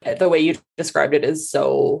first. The way you described it is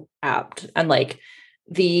so apt. And like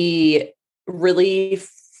the really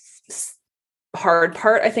hard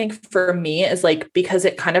part, I think, for me is like, because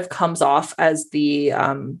it kind of comes off as the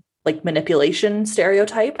like manipulation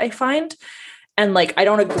stereotype, I find. And like, I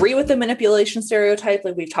don't agree with the manipulation stereotype.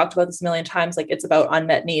 Like we've talked about this a million times, like it's about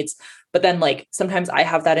unmet needs. But then like, sometimes I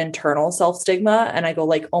have that internal self-stigma and I go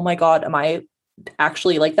like, oh my God, am I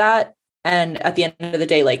actually like that? And at the end of the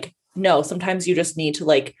day, like, no, sometimes you just need to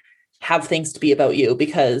like have things to be about you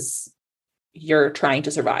because you're trying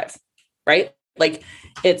to survive. Right. Like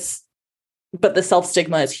but the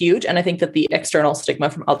self-stigma is huge. And I think that the external stigma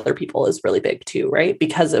from other people is really big too, right?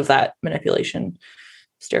 Because of that manipulation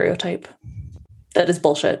stereotype. That is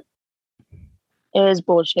bullshit. It is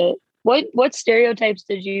bullshit. What stereotypes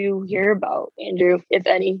did you hear about, Andrew, if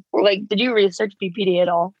any? Or like, did you research BPD at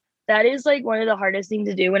all? That is like one of the hardest things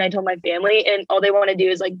to do when I told my family, and all they want to do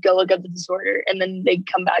is like go look up the disorder. And then they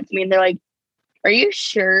come back to me and they're like, are you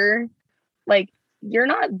sure? Like, you're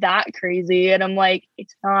not that crazy. And I'm like,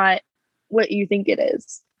 it's not what you think it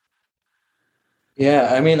is. Yeah,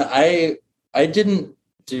 I mean, I didn't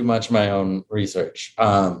do much of my own research.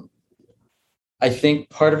 I think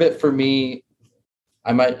part of it for me,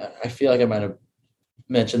 I feel like I might have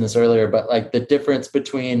mentioned this earlier, but like the difference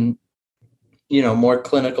between, more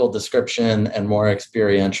clinical description and more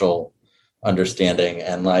experiential understanding.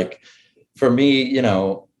 And like, for me,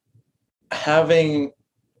 having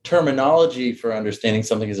terminology for understanding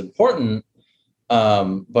something is important,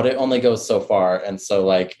 but it only goes so far. And so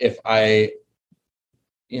like, if I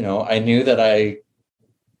knew that I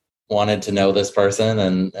wanted to know this person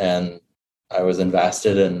and I was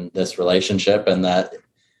invested in this relationship, and that,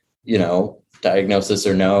 diagnosis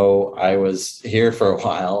or no, I was here for a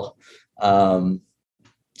while.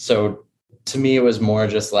 So to me, it was more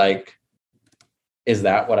just like, is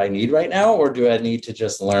that what I need right now? Or do I need to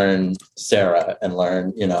just learn Sarah and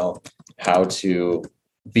learn, how to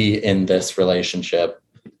be in this relationship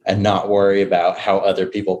and not worry about how other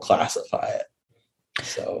people classify it?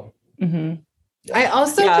 So Mm-hmm. yeah. I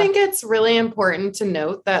also think it's really important to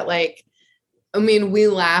note that, like, I mean, we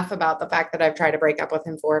laugh about the fact that I've tried to break up with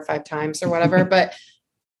him 4 or 5 times or whatever, but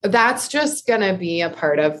that's just going to be a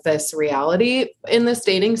part of this reality in this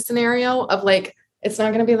dating scenario of, like, it's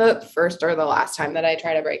not going to be the first or the last time that I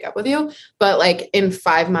try to break up with you. But like in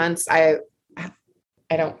 5 months, I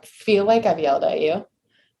don't feel like I've yelled at you.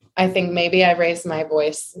 I think maybe I've raised my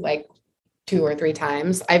voice like 2 or 3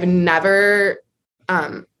 times. I've never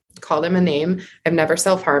called him a name. I've never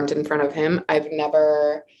self-harmed in front of him. I've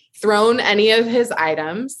never thrown any of his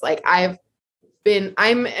items. Like I'm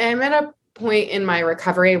at a point in my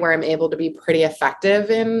recovery where I'm able to be pretty effective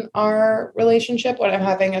in our relationship when I'm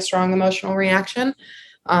having a strong emotional reaction.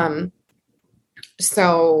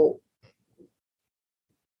 So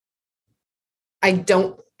I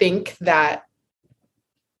don't think that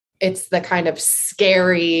it's the kind of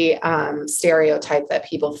scary stereotype that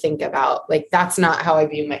people think about. Like, that's not how I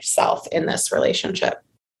view myself in this relationship.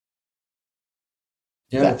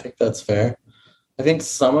 Yeah, I think that's fair. I think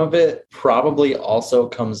some of it probably also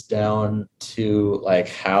comes down to like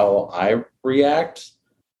how I react.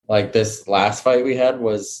 Like this last fight we had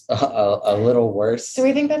was a little worse. Do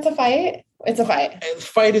we think that's a fight? It's a fight.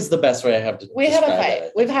 Fight is the best way I have to We had a describe fight.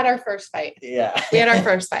 it. We've had our first fight. Yeah. We had our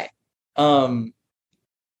first fight.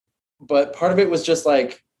 But part of it was just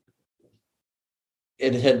like,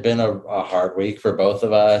 it had been a hard week for both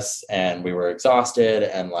of us and we were exhausted,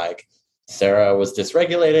 and like Sarah was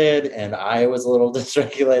dysregulated and I was a little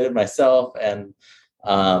dysregulated myself, and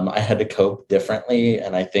I had to cope differently.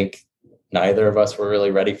 And I think neither of us were really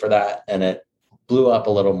ready for that. And it blew up a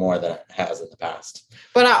little more than it has in the past.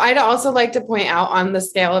 But I'd also like to point out, on the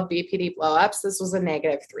scale of BPD blowups, this was a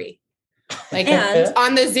 -3. Like, and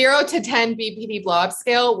on the 0 to 10 BPD blow-up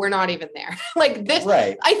scale, we're not even there. Like this,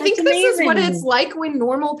 right. I think That's this is what amazing. it's like when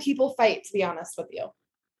normal people fight, to be honest with you.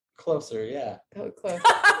 Closer, yeah. Oh, close.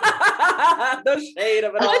 The shade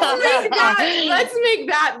of it all. Let's make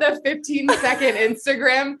that the 15-second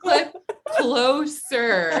Instagram clip.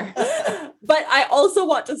 Closer. But I also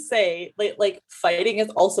want to say, like fighting is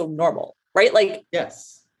also normal, right? Like,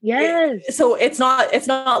 Yes. Yes. so it's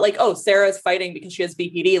not like, oh, Sarah's fighting because she has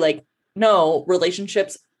BPD. Like, no,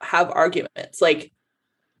 relationships have arguments. Like,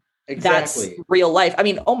 Exactly. that's real life. I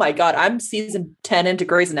mean, oh my God, I'm season 10 into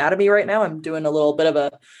Grey's Anatomy right now. I'm doing a little bit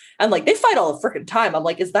of and like they fight all the freaking time. I'm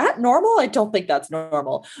like, is that normal? I don't think that's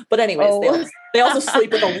normal. But anyways, they also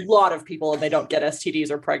sleep with a lot of people and they don't get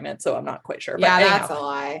STDs or pregnant. So I'm not quite sure. Yeah, but that's a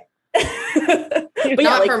lie. But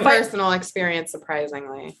Not like, from personal experience,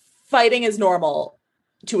 surprisingly. fighting is normal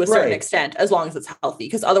to a certain Right. extent, as long as it's healthy,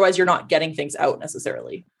 because otherwise you're not getting things out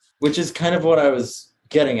necessarily. Which is kind of what I was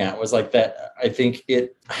getting at, was like that. I think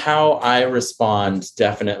how I respond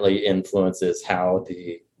definitely influences how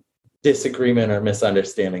the disagreement or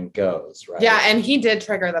misunderstanding goes, right? Yeah, and he did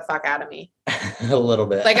trigger the fuck out of me. A little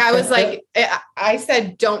bit. Like, I was like, I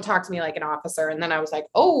said, don't talk to me like an officer. And then I was like,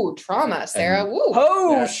 oh, trauma, Sarah. And- Woo.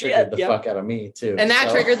 Oh that shit. triggered the Yep. fuck out of me too. And that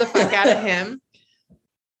So- triggered the fuck out of him.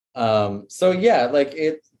 So yeah, like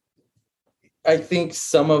I think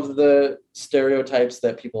some of the stereotypes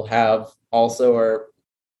that people have also are,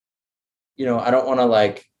 I don't want to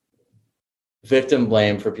like victim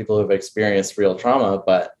blame for people who've experienced real trauma,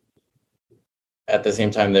 but at the same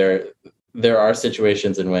time, there are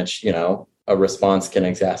situations in which, a response can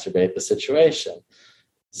exacerbate the situation.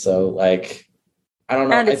 So like, I don't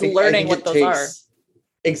know. And it's learning what it those takes, are.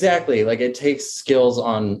 Exactly. Like it takes skills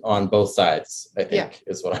on both sides, I think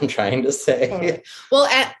is what I'm trying to say. Totally. Well,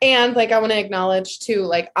 and like, I want to acknowledge too,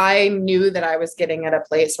 like, I knew that I was getting at a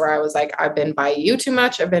place where I was like, I've been by you too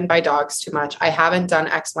much. I've been by dogs too much. I haven't done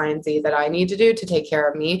X, Y, and Z that I need to do to take care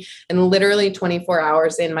of me. And literally 24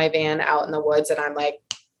 hours in my van out in the woods. And I'm like,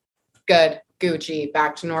 good, Gucci,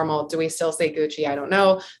 back to normal. Do we still say Gucci? I don't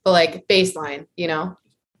know. But like baseline, You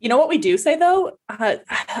know what we do say though?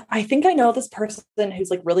 I think I know this person who's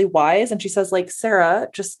like really wise, and she says like, Sarah,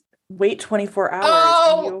 just wait 24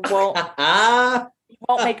 hours and you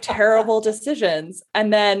won't make terrible decisions.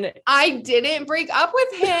 And then I didn't break up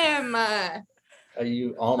with him.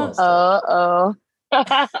 You almost. Uh-oh.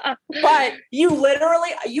 But you literally,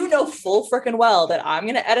 you know full freaking well that I'm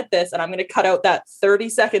going to edit this and I'm going to cut out that 30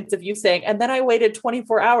 seconds of you saying, and then I waited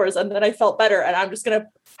 24 hours and then I felt better. And I'm just going to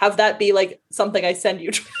have that be like something I send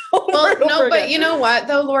you. Well, no, but you know what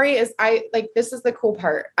though, Lori, is this is the cool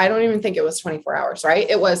part. I don't even think it was 24 hours, right?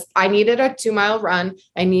 It was, I needed a 2-mile run.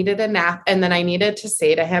 I needed a nap. And then I needed to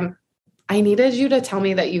say to him, I needed you to tell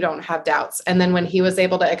me that you don't have doubts. And then when he was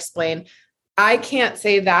able to explain, I can't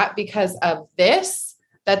say that because of this.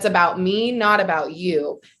 That's about me, not about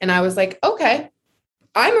you. And I was like, okay,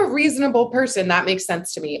 I'm a reasonable person. That makes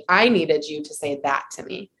sense to me. I needed you to say that to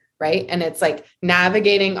me. Right. And it's like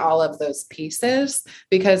navigating all of those pieces,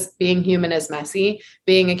 because being human is messy.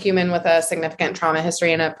 Being a human with a significant trauma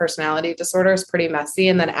history and a personality disorder is pretty messy.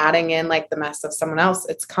 And then adding in like the mess of someone else,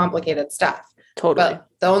 it's complicated stuff. Totally. But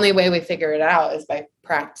the only way we figure it out is by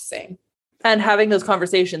practicing. And having those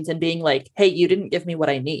conversations and being like, hey, you didn't give me what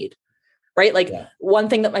I need. Right. Like one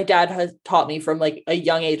thing that my dad has taught me from like a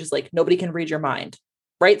young age is like, nobody can read your mind.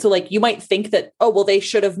 Right. So like, you might think that, oh, well, they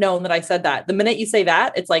should have known that I said that. The minute you say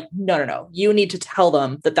that, it's like, no. You need to tell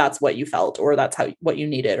them that that's what you felt, or that's what you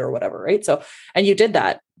needed or whatever. Right. So, and you did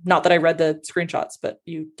that. Not that I read the screenshots, but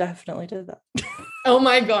you definitely did that. Oh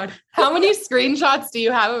my God. How many screenshots do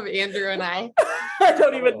you have of Andrew and I? I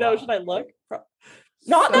don't even know. Should I look?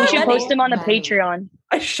 Not You that should many. post them on the Patreon.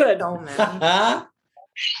 I should. So many. Can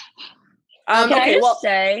I just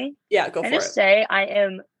say? Yeah, go for it. Say I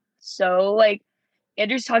am so like,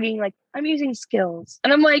 Andrew's talking like, I'm using skills,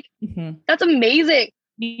 and I'm like, that's amazing.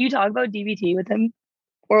 Do you talk about DBT with him,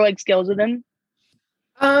 or like skills with him?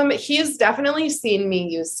 He's definitely seen me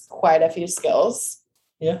use quite a few skills.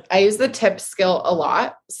 Yeah, I use the tip skill a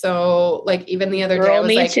lot. So like even the other day, I was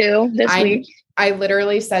me like, too. This week, I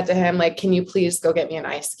literally said to him like, "Can you please go get me an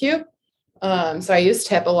ice cube?" So I use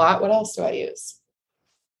tip a lot. What else do I use?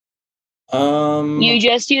 You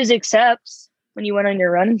just use accepts when you went on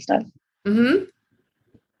your run and stuff. Mm-hmm.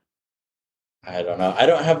 I don't know. I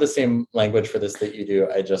don't have the same language for this that you do.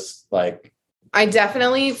 I just like. I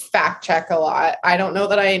definitely fact check a lot. I don't know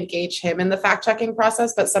that I engage him in the fact checking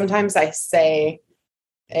process, but sometimes I say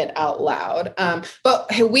it out loud.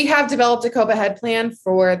 But we have developed a COPA head plan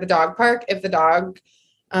for the dog park. If the dog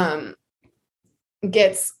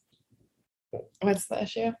gets, what's the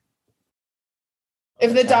issue?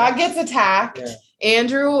 If the dog gets attacked,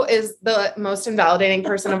 Andrew is the most invalidating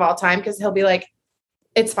person of all time, because he'll be like,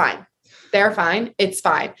 it's fine. They're fine. It's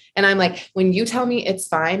fine. And I'm like, when you tell me it's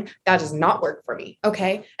fine, that does not work for me.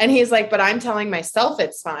 Okay. And he's like, but I'm telling myself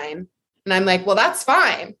it's fine. And I'm like, well, that's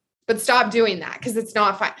fine, but stop doing that, because it's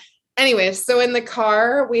not fine. Anyways, so in the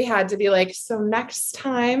car, we had to be like, so next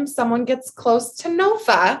time someone gets close to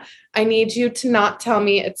Nova, I need you to not tell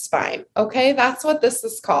me it's fine. Okay. That's what this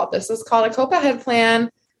is called. This is called a COPA head plan,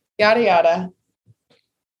 yada, yada.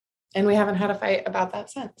 And we haven't had a fight about that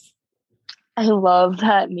since. I love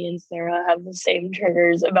that me and Sarah have the same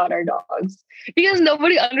triggers about our dogs, because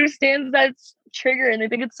nobody understands that trigger and they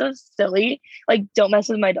think it's so silly. Like, don't mess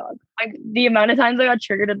with my dog. Like, the amount of times I got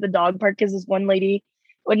triggered at the dog park because this one lady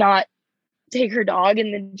would not take her dog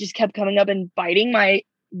and then just kept coming up and biting my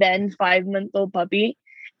then 5-month-old puppy.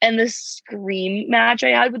 And the scream match I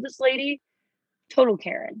had with this lady, total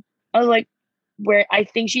Karen. I was like, where I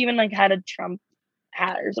think she even like had a Trump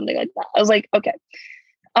hat or something like that. I was like, okay.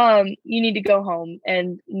 You need to go home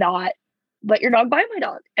and not let your dog bite my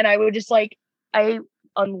dog. And I would just like, I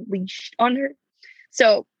unleashed on her.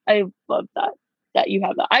 So I love that you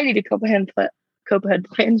have that. I need to COPA head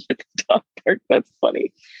plan with the dog park. That's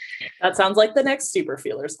funny. That sounds like the next Super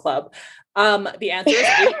Feelers Club. The answer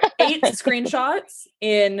is eight screenshots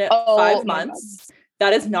in 5 months.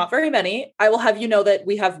 That is not very many. I will have you know that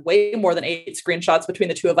we have way more than 8 screenshots between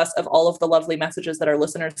the two of us of all of the lovely messages that our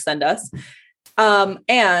listeners send us.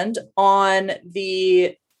 And on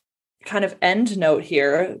the kind of end note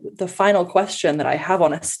here, the final question that I have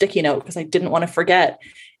on a sticky note, because I didn't want to forget,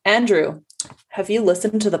 Andrew, have you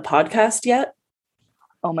listened to the podcast yet?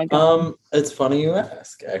 Oh my God. It's funny you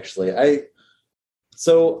ask, actually. I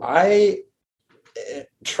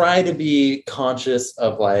try to be conscious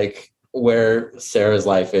of like where Sarah's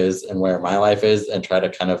life is and where my life is, and try to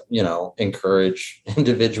kind of, encourage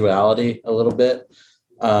individuality a little bit.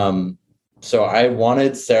 So I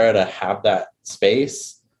wanted Sarah to have that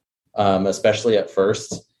space, especially at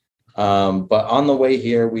first. But on the way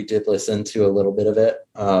here, we did listen to a little bit of it,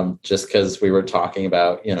 just because we were talking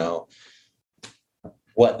about,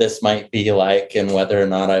 what this might be like and whether or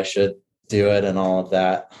not I should do it and all of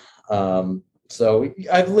that. So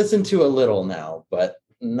I've listened to a little now, but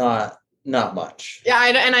not much. Yeah.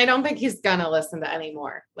 I don't think he's gonna listen to any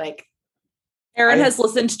more. Like, Aaron has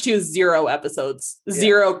listened to 0 episodes,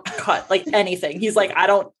 0 cut, like anything. He's like, I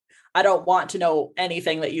don't want to know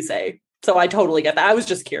anything that you say. So I totally get that. I was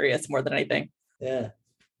just curious more than anything. Yeah.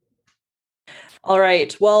 All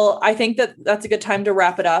right. Well, I think that's a good time to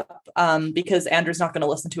wrap it up because Andrew's not going to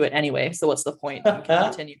listen to it anyway. So what's the point? We can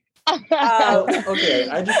continue. Okay.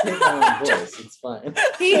 I just hate my own voice. It's fine.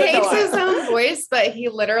 He hates his own voice, but he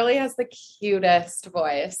literally has the cutest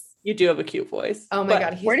voice. You do have a cute voice. Oh my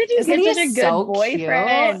God. Where did you get such a good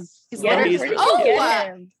boyfriend? He's Yeah, literally, where did you get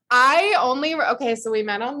him? so we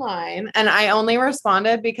met online and I only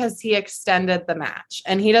responded because he extended the match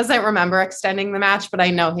and he doesn't remember extending the match, but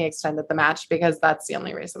I know he extended the match because that's the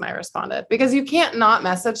only reason I responded, because you can't not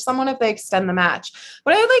message someone if they extend the match.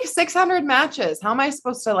 But I had like 600 matches. How am I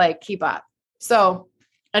supposed to like keep up? So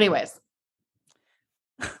anyways.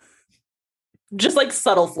 Just like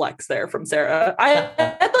subtle flex there from Sarah. I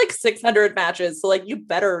had like 600 matches. So like, you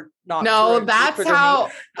better not. No, that's how,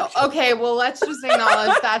 okay. Well, let's just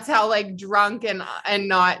acknowledge that's how like drunk and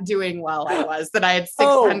not doing well I was, that I had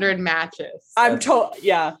 600 matches. I'm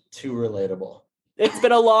yeah. Too relatable. It's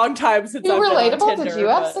been a long time since I've been on Tinder. Did you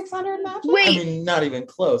have 600 matches? Wait. I mean, not even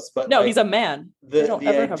close, but no, like, he's a man. The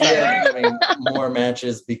idea of having more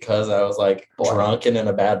matches because I was like drunk and in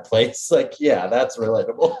a bad place. Like, yeah, that's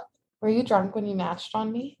relatable. Were you drunk when you matched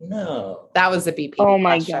on me? No. That was a BP. Oh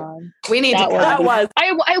my question. God. We need That to was- cut. That was. I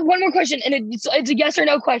have one more question, and it's a yes or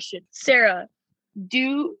no question. Sarah,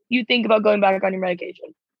 do you think about going back on your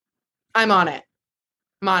medication? I'm on it.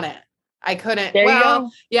 I couldn't. There you go.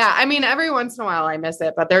 Yeah. I mean, every once in a while I miss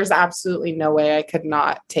it, but there's absolutely no way I could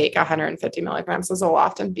not take 150 milligrams of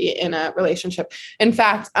Zoloft and be in a relationship. In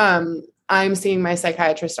fact, I'm seeing my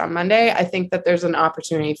psychiatrist on Monday. I think that there's an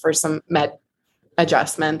opportunity for some med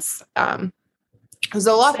adjustments.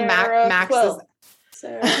 Zoloft maxes.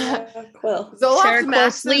 Sarah Quill. Zoloft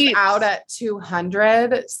maxes out at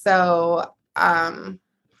 200. So I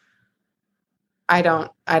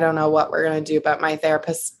don't know what we're gonna do, but my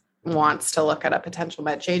therapist wants to look at a potential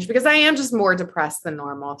med change because I am just more depressed than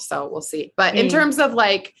normal. So we'll see. But in terms of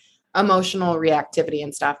like emotional reactivity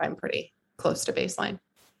and stuff, I'm pretty close to baseline.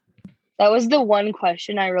 That was the one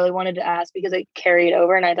question I really wanted to ask because it carried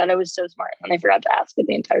over and I thought I was so smart and I forgot to ask it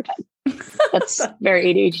the entire time. That's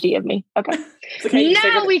very ADHD of me. Okay.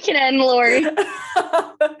 Now we can end, Lori.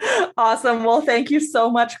 Awesome. Well, thank you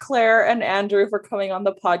so much, Claire and Andrew, for coming on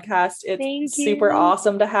the podcast. It's super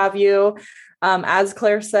awesome to have you. As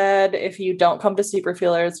Claire said, if you don't come to Super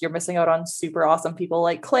Feelers, you're missing out on super awesome people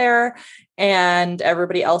like Claire and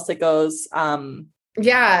everybody else that goes.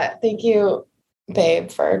 Yeah. Thank you,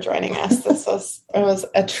 babe, for joining us. It was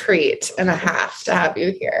a treat and a half to have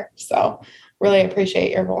you here. So really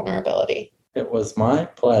appreciate your vulnerability. It was my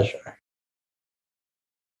pleasure.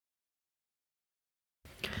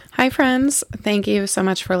 Hi, friends. Thank you so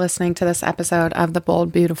much for listening to this episode of the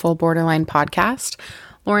Bold, Beautiful Borderline podcast.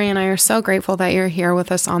 Lori and I are so grateful that you're here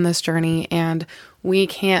with us on this journey, and we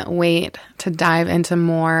can't wait to dive into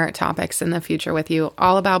more topics in the future with you,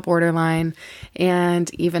 all about borderline,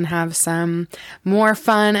 and even have some more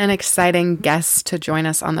fun and exciting guests to join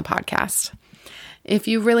us on the podcast. If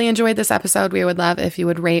you really enjoyed this episode, we would love if you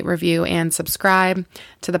would rate, review, and subscribe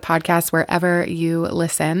to the podcast wherever you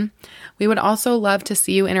listen. We would also love to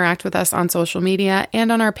see you interact with us on social media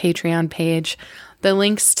and on our Patreon page. The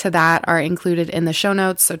links to that are included in the show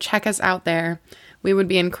notes, so check us out there. We would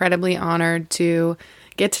be incredibly honored to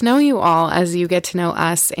get to know you all as you get to know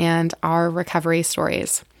us and our recovery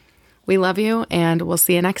stories. We love you, and we'll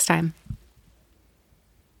see you next time.